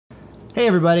Hey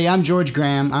everybody, I'm George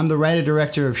Graham. I'm the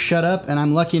writer-director of Shut Up, and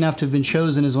I'm lucky enough to have been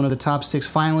chosen as one of the top 6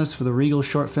 finalists for the Regal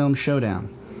Short Film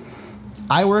Showdown.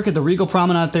 I work at the Regal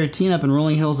Promenade 13 up in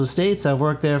Rolling Hills Estates. I've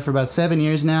worked there for about 7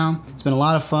 years now. It's been a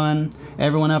lot of fun.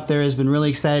 Everyone up there has been really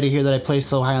excited to hear that I placed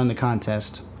so high on the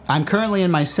contest. I'm currently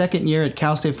in my 2nd year at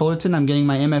Cal State Fullerton. I'm getting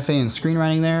my MFA in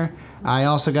screenwriting there. I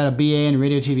also got a BA in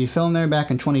radio TV film there back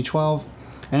in 2012.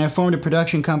 And I formed a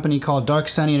production company called Dark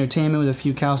Sunny Entertainment with a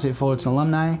few Cal State Fullerton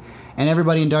alumni. And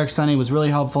everybody in Dark Sunny was really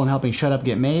helpful in helping Shut Up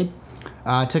get made.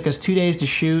 It took us 2 days to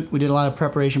shoot. We did a lot of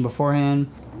preparation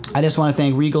beforehand. I just want to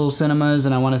thank Regal Cinemas,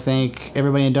 and I want to thank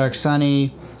everybody in Dark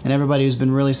Sunny and everybody who's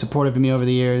been really supportive of me over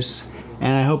the years.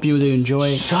 And I hope you would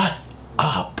enjoy. Shut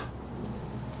up.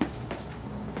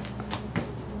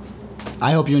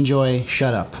 I hope you enjoy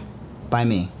Shut Up by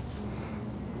me,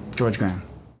 George Graham.